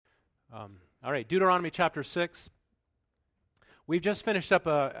All right, Deuteronomy chapter 6. We've just finished up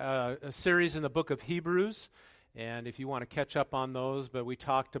a series in the book of Hebrews, and if you want to catch up on those, but we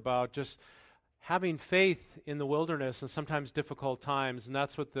talked about just having faith in the wilderness and sometimes difficult times, and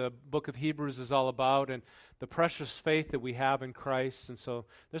that's what the book of Hebrews is all about, and the precious faith that we have in Christ. And so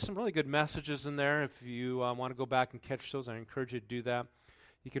there's some really good messages in there. If you want to go back and catch those, I encourage you to do that.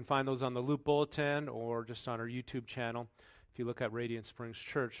 You can find those on the Loop Bulletin or just on our YouTube channel if you look at Radiant Springs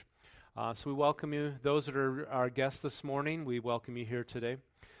Church. So we welcome you. Those that are our guests this morning, we welcome you here today.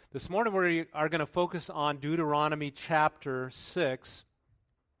 This morning we are going to focus on Deuteronomy chapter 6.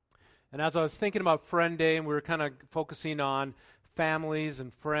 And as I was thinking about Friend Day, and we were kind of focusing on families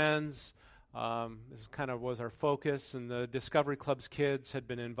and friends, this kind of was our focus, and the Discovery Club's kids had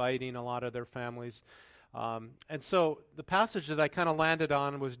been inviting a lot of their families. And so the passage that I kind of landed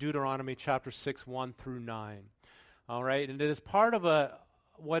on was Deuteronomy chapter 6, 1 through 9. All right, and it is part of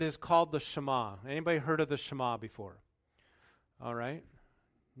what is called the Shema. Anybody heard of the Shema before? All right.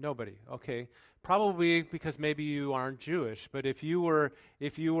 Nobody. Okay. Probably because maybe you aren't Jewish, but if you were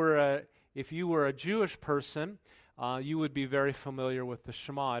a Jewish person, you would be very familiar with the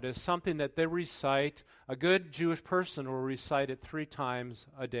Shema. It is something that they recite. A good Jewish person will recite it 3 times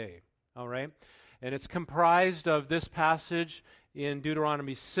a day. All right? And it's comprised of this passage in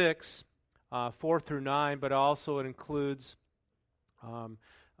Deuteronomy 6, 4 through 9, but also it includes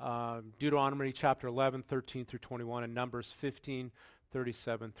Deuteronomy chapter 11, 13 through 21, and Numbers 15,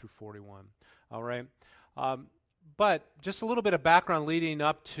 37 through 41. All right? But just a little bit of background leading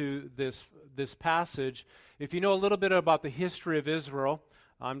up to this passage. If you know a little bit about the history of Israel,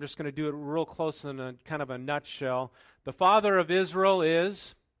 I'm just going to do it real close in a kind of a nutshell. The father of Israel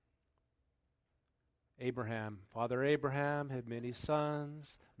is Abraham. Father Abraham had many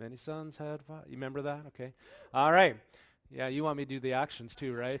sons. Many sons had father. You remember that? Okay. All right. Yeah, you want me to do the actions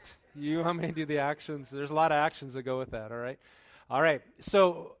too, right? You want me to do the actions. There's a lot of actions that go with that, all right? All right,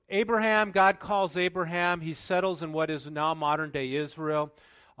 so Abraham, God calls Abraham. He settles in what is now modern-day Israel.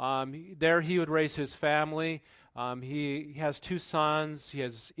 There he would raise his family. He has 2 sons. He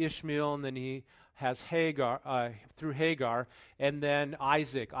has Ishmael, and then he has Hagar, through Hagar, and then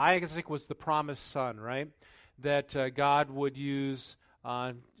Isaac. Isaac was the promised son, right, that God would use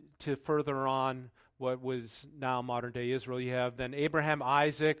to further on what was now modern-day Israel. You have then Abraham,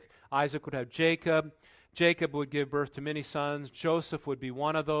 Isaac. Isaac would have Jacob. Jacob would give birth to many sons. Joseph would be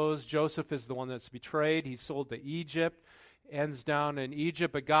one of those. Joseph is the one that's betrayed. He's sold to Egypt, ends down in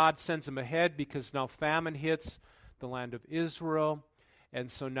Egypt, but God sends him ahead because now famine hits the land of Israel.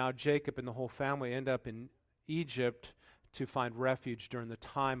 And so now Jacob and the whole family end up in Egypt to find refuge during the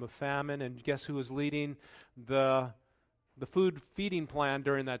time of famine. And guess who was leading the food feeding plan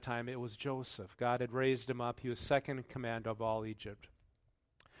during that time? It was Joseph. God had raised him up. He was second in command of all Egypt.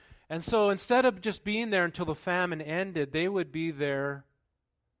 And so instead of just being there until the famine ended, they would be there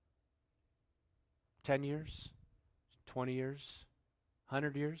 10 years, 20 years,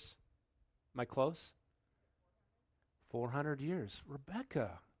 100 years. Am I close? 400 years.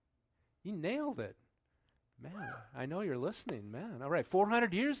 Rebecca, you nailed it. Man, I know you're listening, man. All right,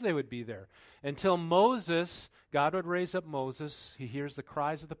 400 years they would be there until Moses, God would raise up Moses. He hears the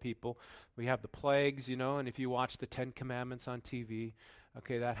cries of the people. We have the plagues, and if you watch the 10 Commandments on TV,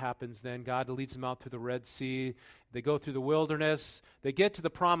 okay, that happens then. God leads them out through the Red Sea. They go through the wilderness. They get to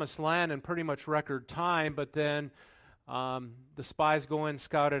the promised land in pretty much record time, but then the spies go in,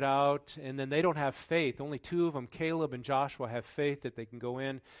 scout it out, and then they don't have faith. Only 2 of them, Caleb and Joshua, have faith that they can go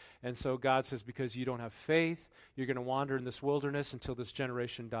in. And so God says, because you don't have faith, you're going to wander in this wilderness until this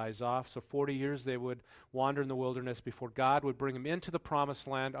generation dies off. So 40 years they would wander in the wilderness before God would bring them into the promised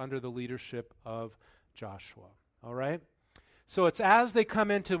land under the leadership of Joshua. All right? So it's as they come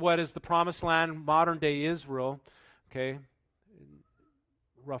into what is the promised land, modern-day Israel, okay,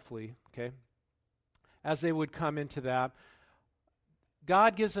 roughly, okay, as they would come into that,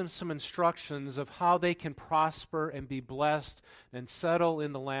 God gives them some instructions of how they can prosper and be blessed and settle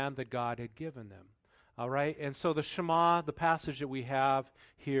in the land that God had given them. All right? And so the Shema, the passage that we have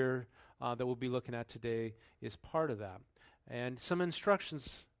here that we'll be looking at today, is part of that. And some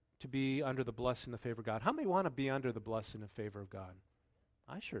instructions to be under the blessing and the favor of God. How many want to be under the blessing and favor of God?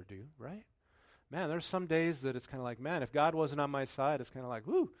 I sure do, right? Man, there's some days that it's kind of like, man, if God wasn't on my side, it's kind of like,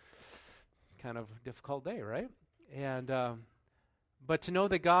 whoo, kind of a difficult day, right? And but to know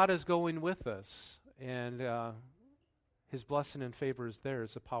that God is going with us and His blessing and favor is there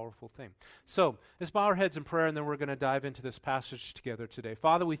is a powerful thing. So let's bow our heads in prayer, and then we're going to dive into this passage together today.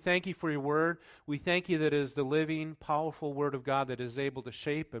 Father, we thank you for your word. We thank you that it is the living, powerful word of God that is able to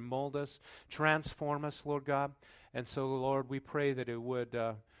shape and mold us, transform us, Lord God. And so, Lord, we pray that it would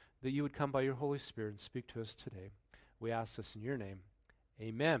that you would come by your Holy Spirit and speak to us today. We ask this in your name.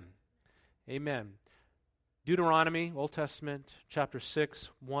 Amen. Amen. Deuteronomy, Old Testament, chapter 6,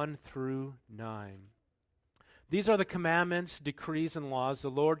 1 through 9. These are the commandments, decrees, and laws the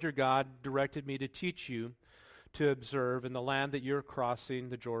Lord your God directed me to teach you to observe in the land that you're crossing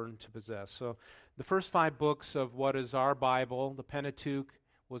the Jordan to possess. So the first 5 books of what is our Bible, the Pentateuch,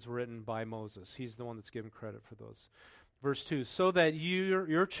 was written by Moses. He's the one that's given credit for those. Verse 2, so that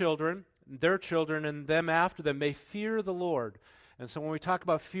your children, their children, and them after them may fear the Lord. And so when we talk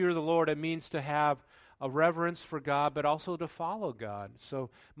about fear the Lord, it means to have a reverence for God, but also to follow God. So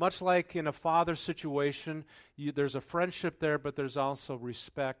much like in a father situation, there's a friendship there, but there's also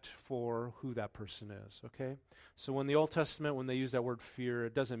respect for who that person is, okay? So when the Old Testament, when they use that word fear,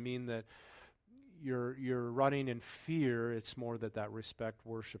 it doesn't mean that you're running in fear. It's more that respect,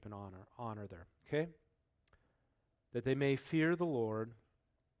 worship, and honor there, okay? That they may fear the Lord,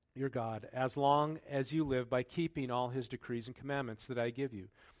 your God, as long as you live by keeping all his decrees and commandments that I give you,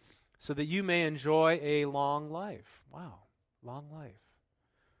 so that you may enjoy a long life. Wow, long life.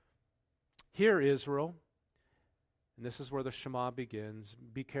 Hear, Israel, and this is where the Shema begins.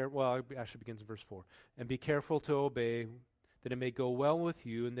 Be careful. Well, it actually begins in verse 4. And be careful to obey, that it may go well with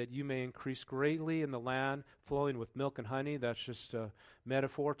you, and that you may increase greatly in the land flowing with milk and honey. That's just a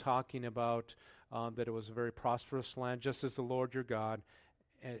metaphor talking about that it was a very prosperous land, just as the Lord your God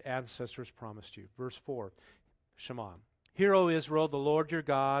and ancestors promised you. Verse 4, Shema. Hear, O Israel, the Lord your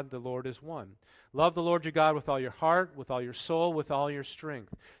God, the Lord is one. Love the Lord your God with all your heart, with all your soul, with all your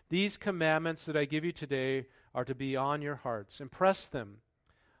strength. These commandments that I give you today are to be on your hearts. Impress them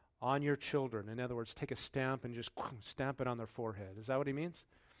on your children. In other words, take a stamp and just stamp it on their forehead. Is that what he means?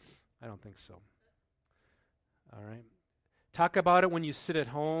 I don't think so. All right. Talk about it when you sit at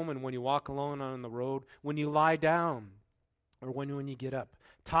home and when you walk alone on the road, when you lie down or when you get up.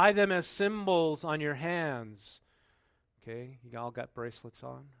 Tie them as symbols on your hands. Okay, you all got bracelets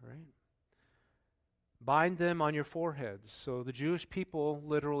on, right? Bind them on your foreheads. So the Jewish people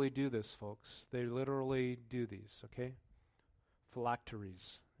literally do this, folks. They literally do these, okay?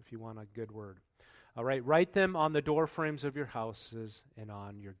 Phylacteries, if you want a good word. All right, write them on the door frames of your houses and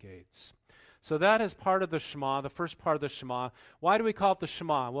on your gates. So that is part of the Shema, the first part of the Shema. Why do we call it the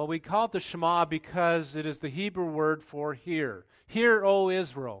Shema? Well, we call it the Shema because it is the Hebrew word for hear. Hear, O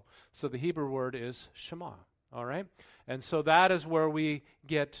Israel. So the Hebrew word is Shema, all right? And so that is where we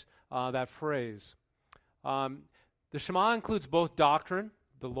get that phrase. The Shema includes both doctrine.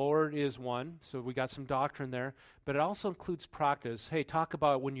 The Lord is one, so we got some doctrine there. But it also includes practice. Hey, talk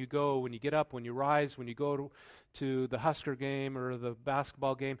about when you go, when you get up, when you rise, when you go to the Husker game or the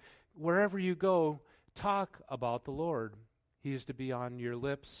basketball game. Wherever you go, talk about the Lord. He is to be on your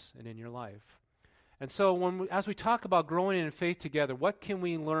lips and in your life. And so as we talk about growing in faith together, what can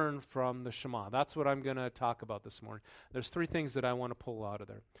we learn from the Shema? That's what I'm going to talk about this morning. There's 3 things that I want to pull out of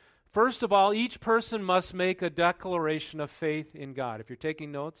there. First of all, each person must make a declaration of faith in God. If you're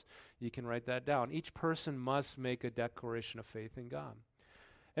taking notes, you can write that down. Each person must make a declaration of faith in God.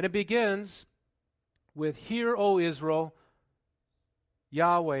 And it begins with, Hear, O Israel,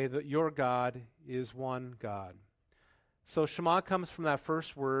 Yahweh, your God, is one God. So Shema comes from that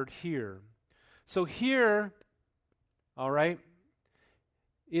first word, hear. So hear, all right,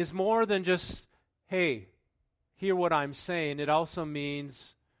 is more than just, hey, hear what I'm saying. It also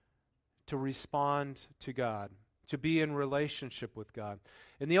means to respond to God, to be in relationship with God.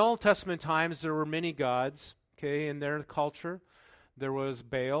 In the Old Testament times, there were many gods, okay, in their culture. There was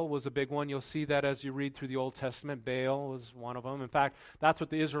Baal was a big one. You'll see that as you read through the Old Testament. Baal was one of them. In fact, that's what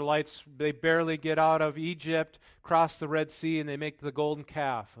the Israelites, they barely get out of Egypt, cross the Red Sea, and they make the golden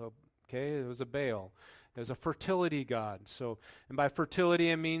calf. Okay, it was a Baal. It was a fertility god. So, and by fertility,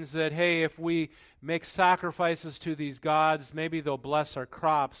 it means that, hey, if we make sacrifices to these gods, maybe they'll bless our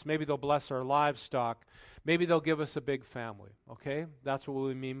crops, maybe they'll bless our livestock, maybe they'll give us a big family. Okay, that's what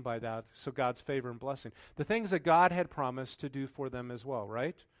we mean by that. So God's favor and blessing. The things that God had promised to do for them as well,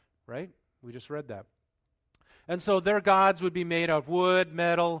 right? Right? We just read that. And so their gods would be made of wood,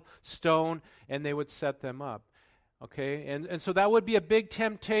 metal, stone, and they would set them up. Okay, and so that would be a big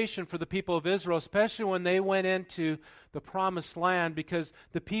temptation for the people of Israel, especially when they went into the promised land, because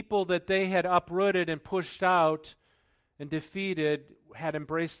the people that they had uprooted and pushed out and defeated had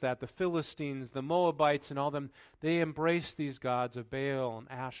embraced that. The Philistines, the Moabites, and all them, they embraced these gods of Baal and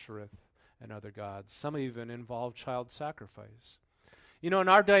Ashereth and other gods. Some even involved child sacrifice. You know, in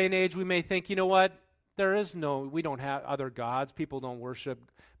our day and age, we may think, you know what, we don't have other gods. People don't worship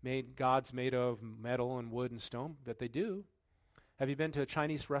gods made of metal and wood and stone, but they do. Have you been to a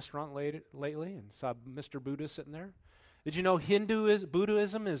Chinese restaurant lately and saw Mr. Buddha sitting there? Did you know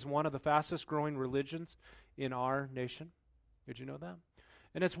Buddhism is one of the fastest growing religions in our nation? Did you know that?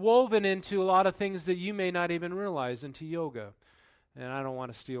 And it's woven into a lot of things that you may not even realize, into yoga. And I don't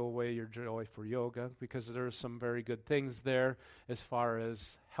want to steal away your joy for yoga, because there are some very good things there as far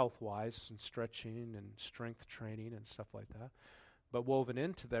as health-wise and stretching and strength training and stuff like that. But woven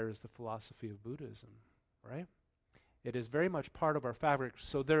into there is the philosophy of Buddhism, right? It is very much part of our fabric.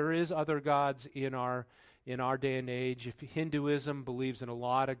 So there is other gods in our day and age. If Hinduism believes in a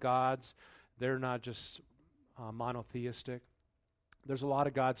lot of gods, they're not just monotheistic. There's a lot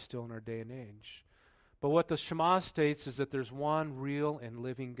of gods still in our day and age. But what the Shema states is that there's one real and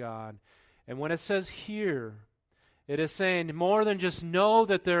living God. And when it says here, it is saying more than just know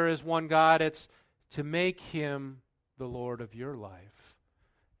that there is one God, it's to make him the Lord of your life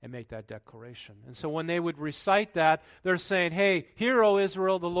and make that declaration. And so when they would recite that, they're saying, hey, hear, O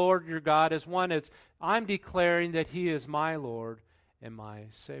Israel, the Lord your God is one. I'm declaring that he is my Lord and my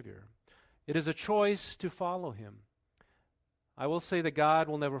Savior. It is a choice to follow him. I will say that God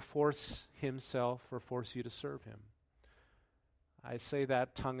will never force himself or force you to serve him. I say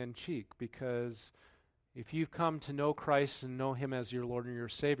that tongue-in-cheek because if you've come to know Christ and know him as your Lord and your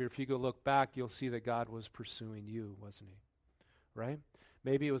Savior, if you go look back, you'll see that God was pursuing you, wasn't he? Right?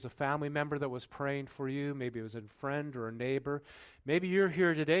 Maybe it was a family member that was praying for you. Maybe it was a friend or a neighbor. Maybe you're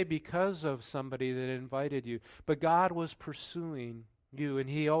here today because of somebody that invited you. But God was pursuing you, and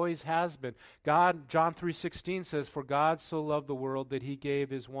he always has been. God, John 3:16 says, "For God so loved the world that he gave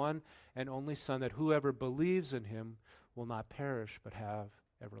his one and only Son, that whoever believes in him will not perish but have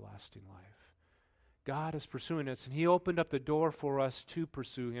everlasting life." God is pursuing us, and he opened up the door for us to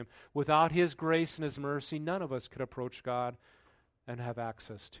pursue him. Without his grace and his mercy, none of us could approach God and have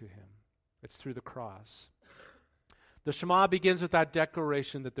access to him. It's through the cross. The Shema begins with that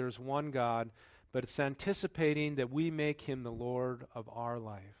declaration that there's one God, but it's anticipating that we make him the Lord of our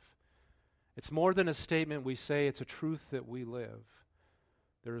life. It's more than a statement we say, it's a truth that we live.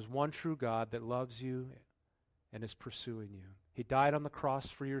 There is one true God that loves you and is pursuing you. He died on the cross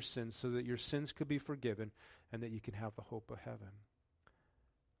for your sins so that your sins could be forgiven and that you can have the hope of heaven.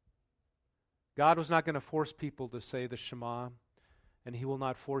 God was not going to force people to say the Shema, and he will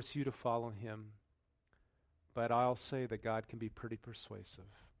not force you to follow him. But I'll say that God can be pretty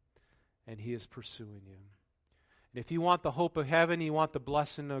persuasive, and he is pursuing you. And if you want the hope of heaven, you want the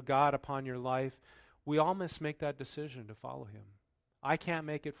blessing of God upon your life, we all must make that decision to follow him. I can't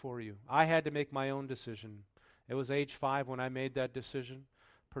make it for you. I had to make my own decision. It was age 5 when I made that decision,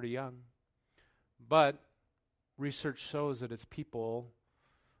 pretty young. But research shows that it's people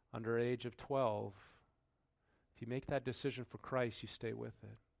under age of 12. If you make that decision for Christ, you stay with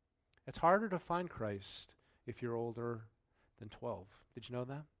it. It's harder to find Christ if you're older than 12. Did you know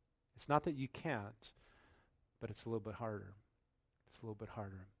that? It's not that you can't, but it's a little bit harder. It's a little bit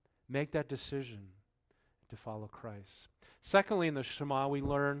harder. Make that decision to follow Christ. Secondly, in the Shema, we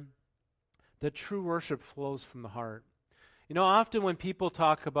learn that true worship flows from the heart. You know, often when people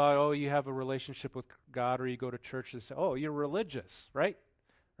talk about, oh, you have a relationship with God or you go to church, they say, oh, you're religious, right?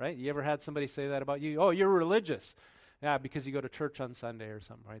 Right? You ever had somebody say that about you? Oh, you're religious. Yeah, because you go to church on Sunday or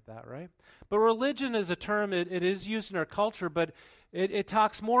something like that, right? But religion is a term, it is used in our culture, but it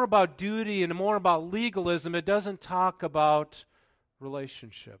talks more about duty and more about legalism. It doesn't talk about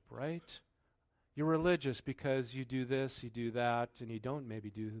relationship, right? You're religious because you do this, you do that, and you don't maybe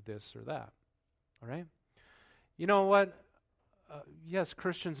do this or that, all right? You know what? Yes,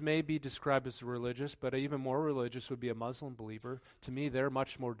 Christians may be described as religious, but even more religious would be a Muslim believer. To me, they're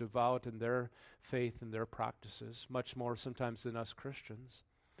much more devout in their faith and their practices, much more sometimes than us Christians.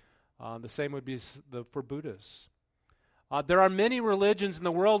 The same would be for Buddhists. There are many religions in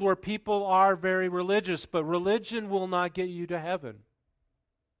the world where people are very religious, but religion will not get you to heaven.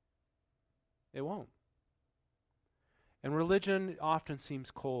 It won't. And religion often seems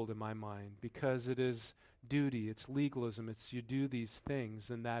cold in my mind because it is duty, it's legalism, it's you do these things,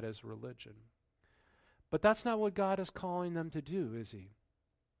 and that is religion. But that's not what God is calling them to do, is he?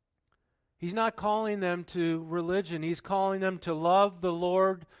 He's not calling them to religion. He's calling them to love the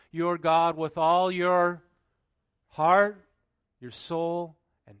Lord your God with all your heart, your soul,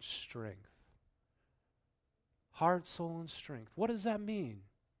 and strength. Heart, soul, and strength. What does that mean?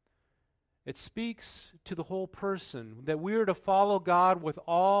 It speaks to the whole person that we are to follow God with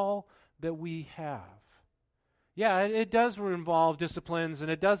all that we have. Yeah, it does involve disciplines, and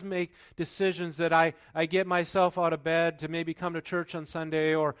it does make decisions that I get myself out of bed to maybe come to church on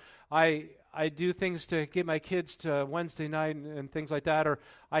Sunday, or I do things to get my kids to Wednesday night and things like that, or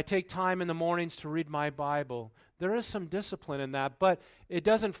I take time in the mornings to read my Bible. There is some discipline in that, but it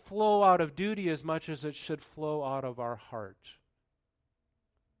doesn't flow out of duty as much as it should flow out of our heart.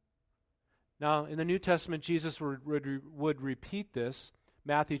 Now, in the New Testament, Jesus would repeat this.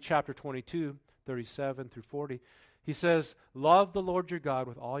 Matthew chapter 22, 37 through 40. He says, love the Lord your God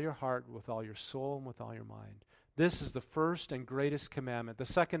with all your heart, with all your soul, and with all your mind. This is the first and greatest commandment. The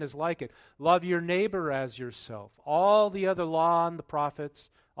second is like it. Love your neighbor as yourself. All the other law and the prophets,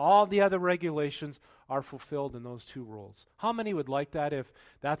 all the other regulations are fulfilled in those two rules. How many would like that if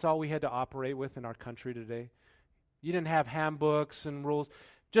that's all we had to operate with in our country today? You didn't have handbooks and rules.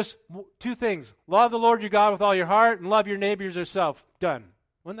 Just two things. Love the Lord your God with all your heart and love your neighbor as yourself. Done.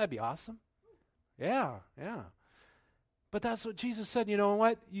 Wouldn't that be awesome? Yeah. But that's what Jesus said. You know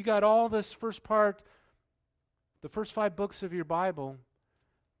what? You got all this first part. The first 5 books of your Bible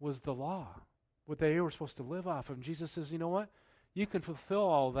was the law, what they were supposed to live off of. And Jesus says, you know what? You can fulfill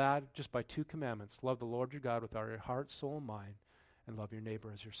all that just by 2 commandments. Love the Lord your God with all your heart, soul, and mind, and love your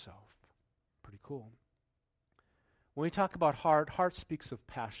neighbor as yourself. Pretty cool. When we talk about heart speaks of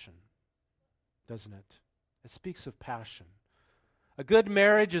passion, doesn't it? It speaks of passion. A good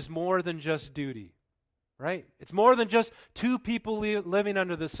marriage is more than just duty, right? It's more than just 2 people living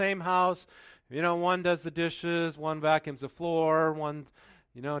under the same house. You know, one does the dishes, one vacuums the floor, one,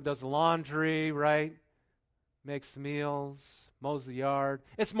 does the laundry, right? Makes the meals, mows the yard.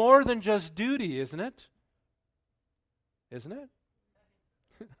 It's more than just duty, isn't it? Isn't it?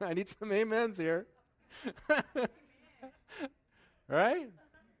 I need some amens here. Right?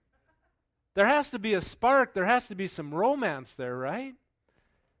 There has to be a spark. There has to be some romance there, right?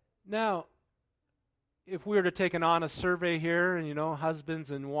 Now, if we were to take an honest survey here, and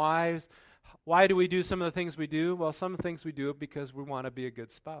husbands and wives, why do we do some of the things we do? Well, some of the things we do because we want to be a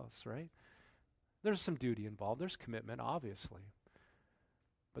good spouse, right? There's some duty involved. There's commitment, obviously.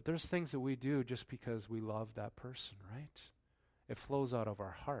 But there's things that we do just because we love that person, right? It flows out of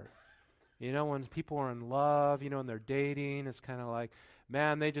our heart. When people are in love, and they're dating, it's kind of like,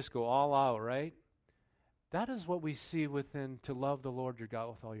 man, they just go all out, right? That is what we see within to love the Lord your God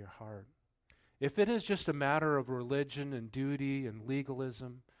with all your heart. If it is just a matter of religion and duty and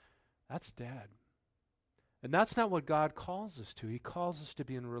legalism, that's dead. And that's not what God calls us to. He calls us to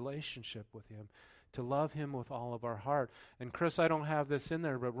be in relationship with Him, to love Him with all of our heart. And Chris, I don't have this in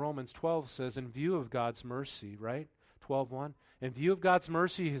there, but Romans 12 says, in view of God's mercy, right? 12:1. In view of God's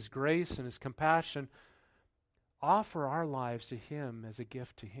mercy, His grace, and His compassion, offer our lives to Him as a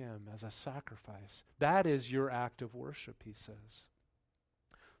gift to Him, as a sacrifice. That is your act of worship, he says.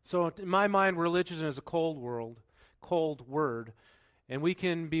 So in my mind, religion is a cold word, and we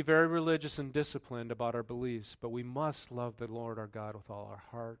can be very religious and disciplined about our beliefs, but we must love the Lord our God with all our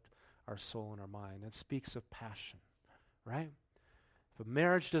heart, our soul, and our mind. It speaks of passion, right? If a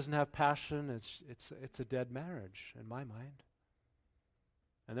marriage doesn't have passion, it's a dead marriage in my mind.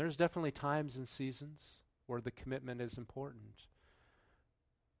 And there's definitely times and seasons where the commitment is important,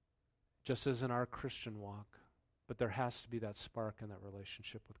 just as in our Christian walk. But there has to be that spark in that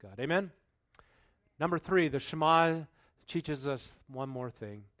relationship with God. Amen? Number 3, the Shema teaches us one more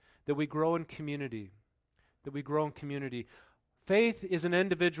thing, that we grow in community. Faith is an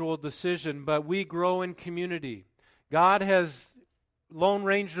individual decision, but we grow in community. Lone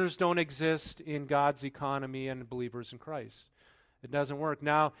rangers don't exist in God's economy and believers in Christ. It doesn't work.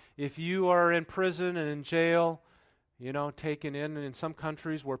 Now, if you are in prison and in jail, taken in some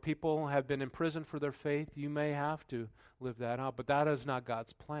countries where people have been imprisoned for their faith, you may have to live that out. But that is not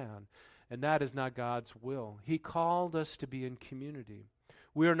God's plan, and that is not God's will. He called us to be in community.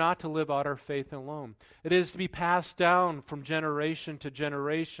 We are not to live out our faith alone. It is to be passed down from generation to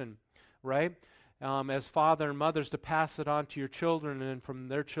generation, right? As father and mothers, to pass it on to your children, and from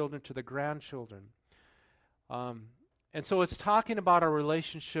their children to the grandchildren. And so it's talking about our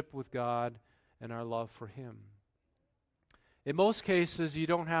relationship with God and our love for Him. In most cases, you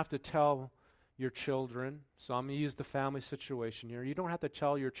don't have to tell your children, so I'm going to use the family situation here. You don't have to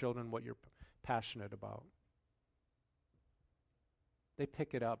tell your children what you're passionate about. They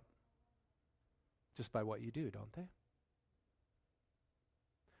pick it up just by what you do, don't they?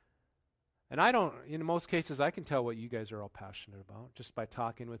 And in most cases, I can tell what you guys are all passionate about just by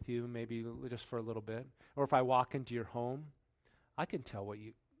talking with you, maybe just for a little bit. Or if I walk into your home, I can tell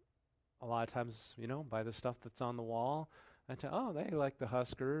a lot of times, by the stuff that's on the wall. I tell, they like the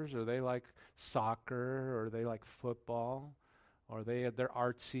Huskers, or they like soccer, or they like football, or they're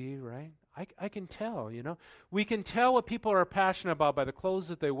artsy, right? I can tell, We can tell what people are passionate about by the clothes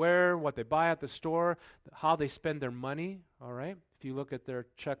that they wear, what they buy at the store, how they spend their money, all right? If you look at their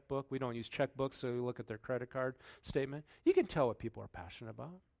checkbook, we don't use checkbooks, so you look at their credit card statement. You can tell what people are passionate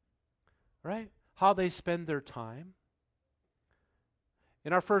about, right? how they spend their time.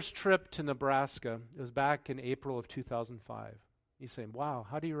 In our first trip to Nebraska, it was back in April of 2005. You say, wow,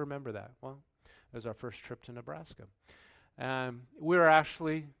 how do you remember that? Well, it was our first trip to Nebraska. We were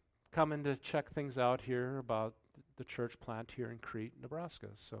actually coming to check things out here about the church plant here in Crete, Nebraska,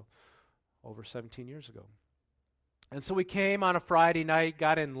 so over 17 years ago. And so we came on a Friday night,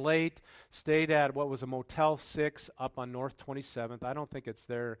 got in late, stayed at what was a Motel 6 up on North 27th. I don't think it's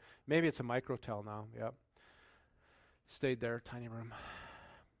there. Maybe it's a Microtel now. Yep. Stayed there, tiny room.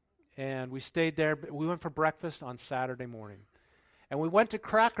 And we stayed there. We went for breakfast on Saturday morning. And we went to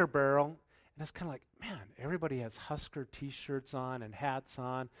Cracker Barrel, and it's kind of like, man, everybody has Husker T-shirts on and hats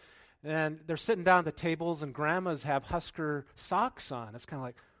on. And they're sitting down at the tables, and grandmas have Husker socks on. It's kind of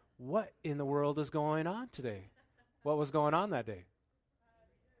like, what in the world is going on today? What was going on that day?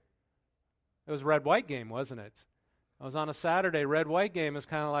 It was a red-white game, wasn't it? I was on a Saturday. Red-white game is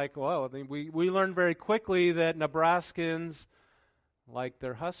kind of like, well, we learned very quickly that Nebraskans like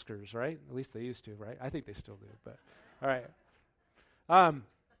their Huskers, right? At least they used to, right? I think they still do, but all right.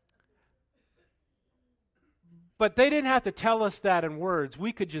 But they didn't have to tell us that in words.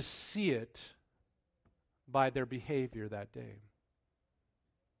 We could just see it by their behavior that day.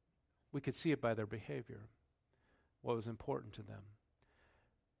 We could see it by their behavior, what was important to them.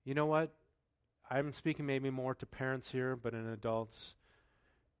 You know what? I'm speaking maybe more to parents here, but in adults,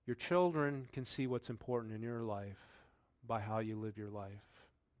 your children can see what's important in your life by how you live your life,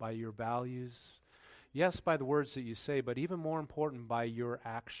 by your values. Yes, by the words that you say, but even more important, by your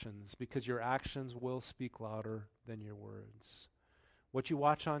actions, because your actions will speak louder than your words. What you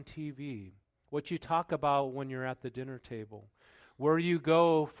watch on TV, what you talk about when you're at the dinner table, where you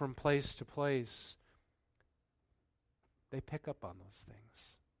go from place to place, they pick up on those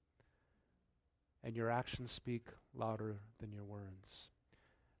things. And your actions speak louder than your words.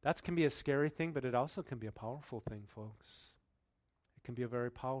 That can be a scary thing, but it also can be a powerful thing, folks. It can be a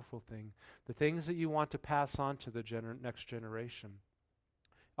very powerful thing. The things that you want to pass on to the next generation.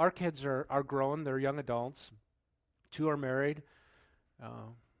 Our kids are grown. They're young adults. 2 are married.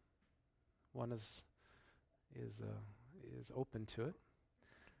 One is open to it.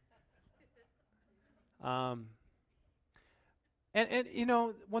 And you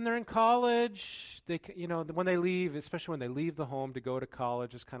know, when they're in college, when they leave, especially when they leave the home to go to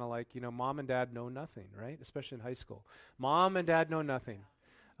college, it's kind of like, mom and dad know nothing, right? Especially in high school. Mom and dad know nothing.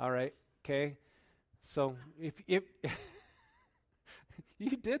 All right, okay? So if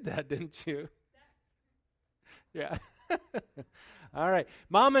you did that, didn't you? Yeah. All right.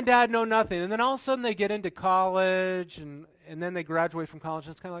 Mom and dad know nothing. And then all of a sudden they get into college and then they graduate from college.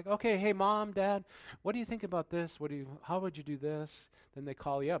 And it's kind of like, okay, hey, mom, dad, what do you think about this? How would you do this? Then they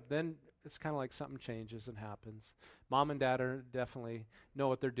call you up. Then it's kind of like something changes and happens. Mom and dad definitely know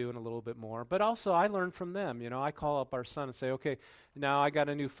what they're doing a little bit more. But also I learn from them. I call up our son and say, okay, now I got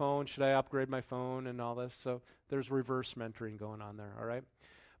a new phone. Should I upgrade my phone and all this? So there's reverse mentoring going on there, all right?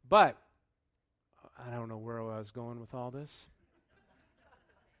 But I don't know where I was going with all this.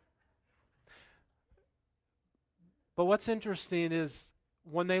 But what's interesting is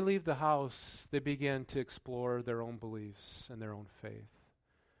when they leave the house, they begin to explore their own beliefs and their own faith.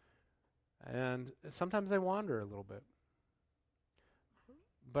 And sometimes they wander a little bit.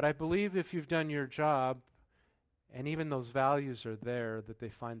 But I believe if you've done your job and even those values are there, that they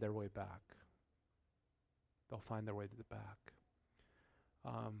find their way back. They'll find their way to the back.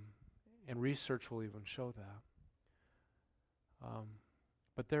 And research will even show that.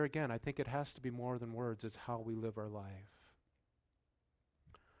 But there again, I think it has to be more than words. It's how we live our life.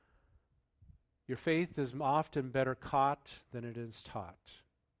 Your faith is often better caught than it is taught.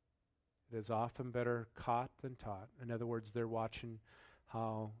 It is often better caught than taught. In other words, they're watching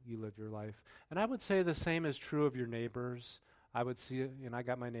how you live your life. And I would say the same is true of your neighbors. I would see it, I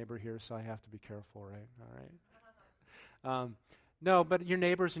got my neighbor here, so I have to be careful, right? All right. No, but your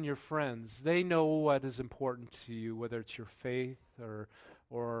neighbors and your friends, they know what is important to you, whether it's your faith or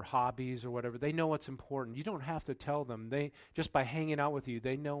hobbies or whatever. They know what's important. You don't have to tell them. They just by hanging out with you,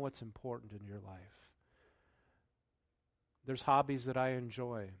 they know what's important in your life. There's hobbies that I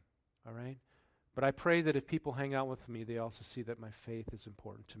enjoy, all right? But I pray that if people hang out with me, they also see that my faith is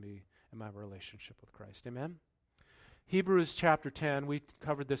important to me and my relationship with Christ. Amen? Hebrews chapter 10, we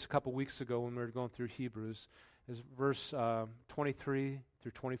covered this a couple weeks ago when we were going through Hebrews. Is verse 23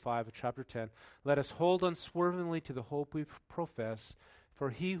 through 25 of chapter 10. Let us hold unswervingly to the hope we profess, for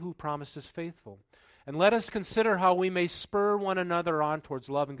he who promised is faithful. And let us consider how we may spur one another on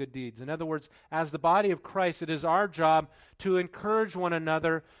towards love and good deeds. In other words, as the body of Christ, it is our job to encourage one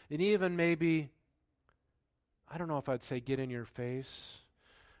another and even maybe, I don't know if I'd say get in your face,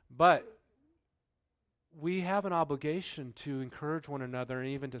 but we have an obligation to encourage one another and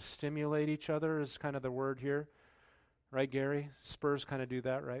even to stimulate each other is kind of the word here. Right, Gary? Spurs kind of do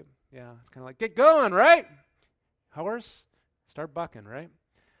that, right? Yeah, it's kind of like, get going, right? Horse, start bucking, right?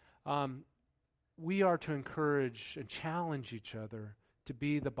 We are to encourage and challenge each other to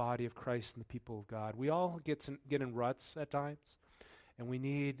be the body of Christ and the people of God. We all get in ruts at times, and we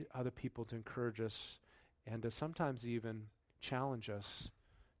need other people to encourage us and to sometimes even challenge us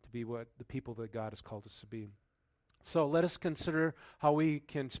to be what the people that God has called us to be. So let us consider how we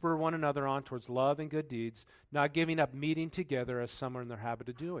can spur one another on towards love and good deeds, not giving up meeting together as some are in their habit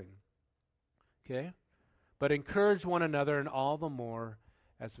of doing. Okay? But encourage one another, and all the more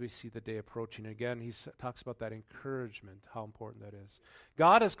as we see the day approaching. Again, he talks about that encouragement, how important that is.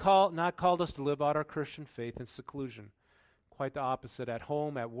 God has not called us to live out our Christian faith in seclusion. Quite the opposite. At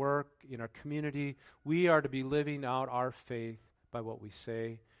home, at work, in our community, we are to be living out our faith by what we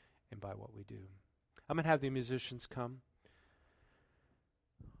say and by what we do. I'm going to have the musicians come.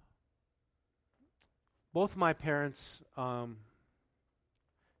 Both my parents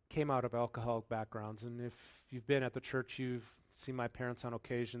came out of alcoholic backgrounds, and if you've been at the church, you've seen my parents on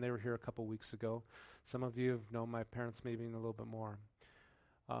occasion. They were here a couple weeks ago. Some of you have known my parents maybe a little bit more.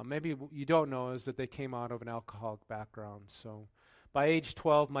 Maybe you don't know is that they came out of an alcoholic background. So by age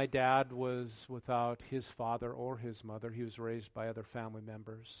 12, my dad was without his father or his mother. He was raised by other family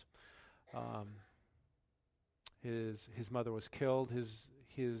members. His mother was killed.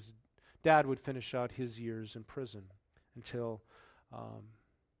 His dad would finish out his years in prison until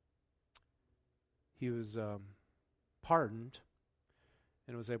he was pardoned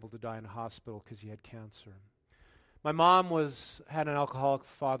and was able to die in a hospital because he had cancer. My mom had an alcoholic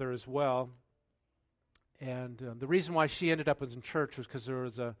father as well, and the reason why she ended up in church was because there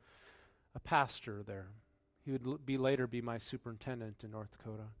was a pastor there. He would later be my superintendent in North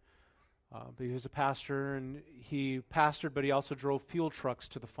Dakota. But he was a pastor, and he pastored, but he also drove fuel trucks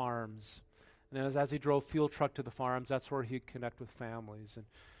to the farms. And as he drove fuel truck to the farms, that's where he'd connect with families.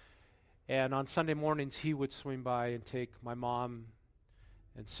 And on Sunday mornings, he would swing by and take my mom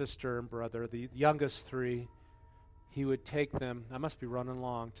and sister and brother, the youngest three. He would take them. I must be running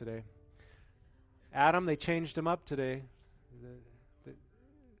long today. Adam, they changed him up today.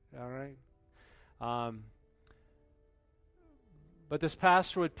 All right. But this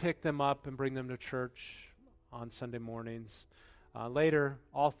pastor would pick them up and bring them to church on Sunday mornings. Later,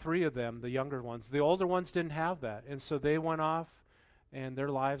 all three of them, the younger ones, the older ones didn't have that. And so they went off, and their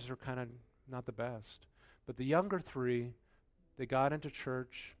lives were kind of not the best. But the younger three, they got into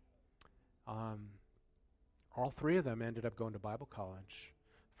church. All three of them ended up going to Bible college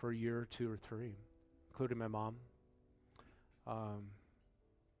for a year or two or three, including my mom.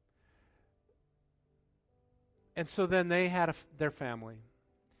 And so then they had their family.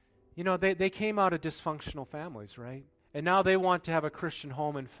 You know, they came out of dysfunctional families, right? And now they want to have a Christian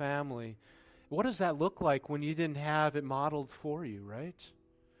home and family. What does that look like when you didn't have it modeled for you, right?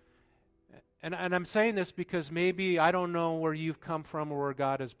 And I'm saying this because maybe I don't know where you've come from or where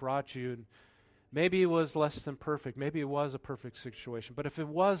God has brought you. And maybe it was less than perfect. Maybe it was a perfect situation. But if it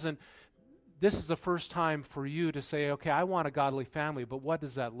wasn't, this is the first time for you to say, okay, I want a godly family, but what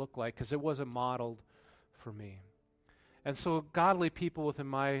does that look like? Because it wasn't modeled for me. And so godly people within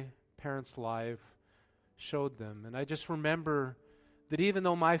my parents' life showed them. And I just remember that even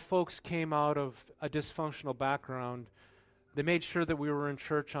though my folks came out of a dysfunctional background, they made sure that we were in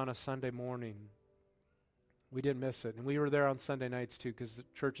church on a Sunday morning. We didn't miss it. And we were there on Sunday nights too, because the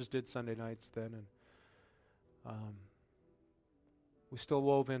churches did Sunday nights then. And we still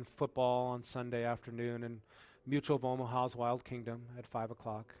wove in football on Sunday afternoon and Mutual of Omaha's Wild Kingdom at 5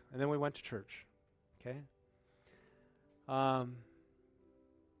 o'clock. And then we went to church. Okay?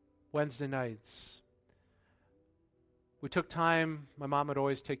 Wednesday nights. We took time, my mom would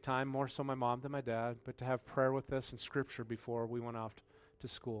always take time, more so my mom than my dad, but to have prayer with us and scripture before we went off to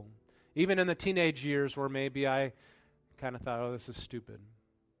school. Even in the teenage years where maybe I kind of thought, oh, this is stupid.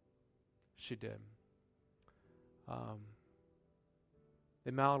 She did.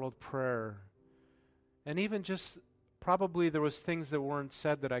 They modeled prayer. And even just, probably there was things that weren't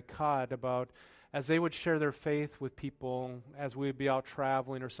said that I caught about as they would share their faith with people, as we would be out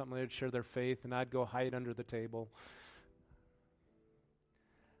traveling or something, they would share their faith, and I'd go hide under the table.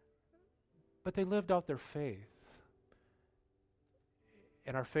 But they lived out their faith.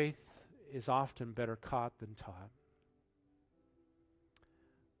 And our faith is often better caught than taught.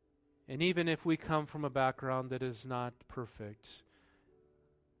 And even if we come from a background that is not perfect,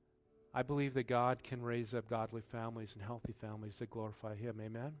 I believe that God can raise up godly families and healthy families that glorify Him.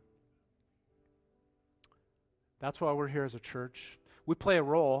 Amen? That's why we're here as a church. We play a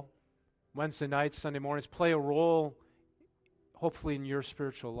role. Wednesday nights, Sunday mornings play a role, hopefully, in your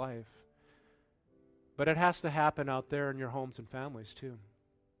spiritual life. But it has to happen out there in your homes and families too.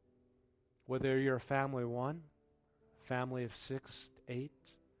 Whether you're a family of 1, family of 6, 8,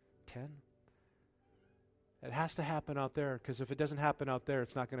 10. It has to happen out there, because if it doesn't happen out there,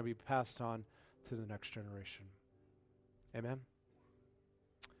 it's not going to be passed on to the next generation. Amen?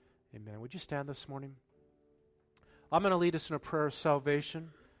 Amen. Would you stand this morning? I'm going to lead us in a prayer of salvation,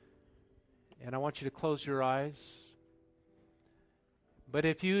 and I want you to close your eyes. But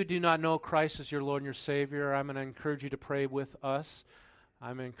if you do not know Christ as your Lord and your Savior, I'm going to encourage you to pray with us.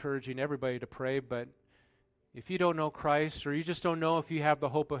 I'm encouraging everybody to pray, but if you don't know Christ, or you just don't know if you have the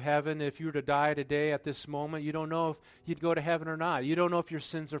hope of heaven, if you were to die today at this moment, you don't know if you'd go to heaven or not. You don't know if your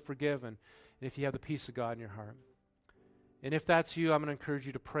sins are forgiven, and if you have the peace of God in your heart. And if that's you, I'm going to encourage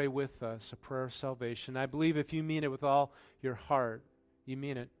you to pray with us a prayer of salvation. I believe if you mean it with all your heart, you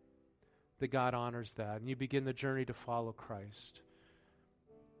mean it, that God honors that, and you begin the journey to follow Christ.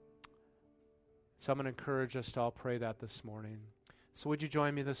 So I'm going to encourage us to all pray that this morning. So would you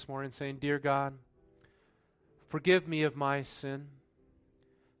join me this morning saying, Dear God, forgive me of my sin.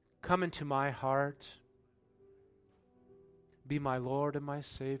 Come into my heart. Be my Lord and my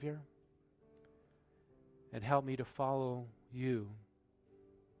Savior. And help me to follow you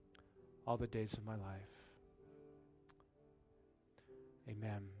all the days of my life.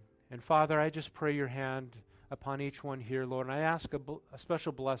 Amen. And Father, I just pray your hand upon each one here, Lord. And I ask a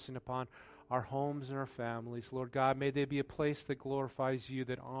special blessing upon our homes and our families. Lord God, may they be a place that glorifies you,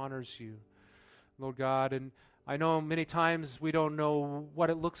 that honors you. Lord God, and I know many times we don't know what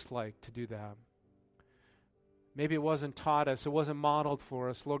it looks like to do that. Maybe it wasn't taught us, it wasn't modeled for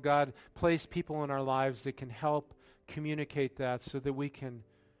us. Lord God, place people in our lives that can help communicate that so that we can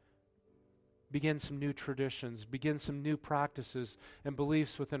begin some new traditions, begin some new practices and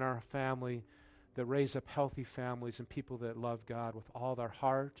beliefs within our family that raise up healthy families and people that love God with all their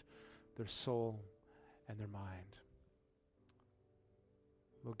heart, their soul, and their mind.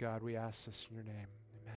 Lord God, we ask this in your name.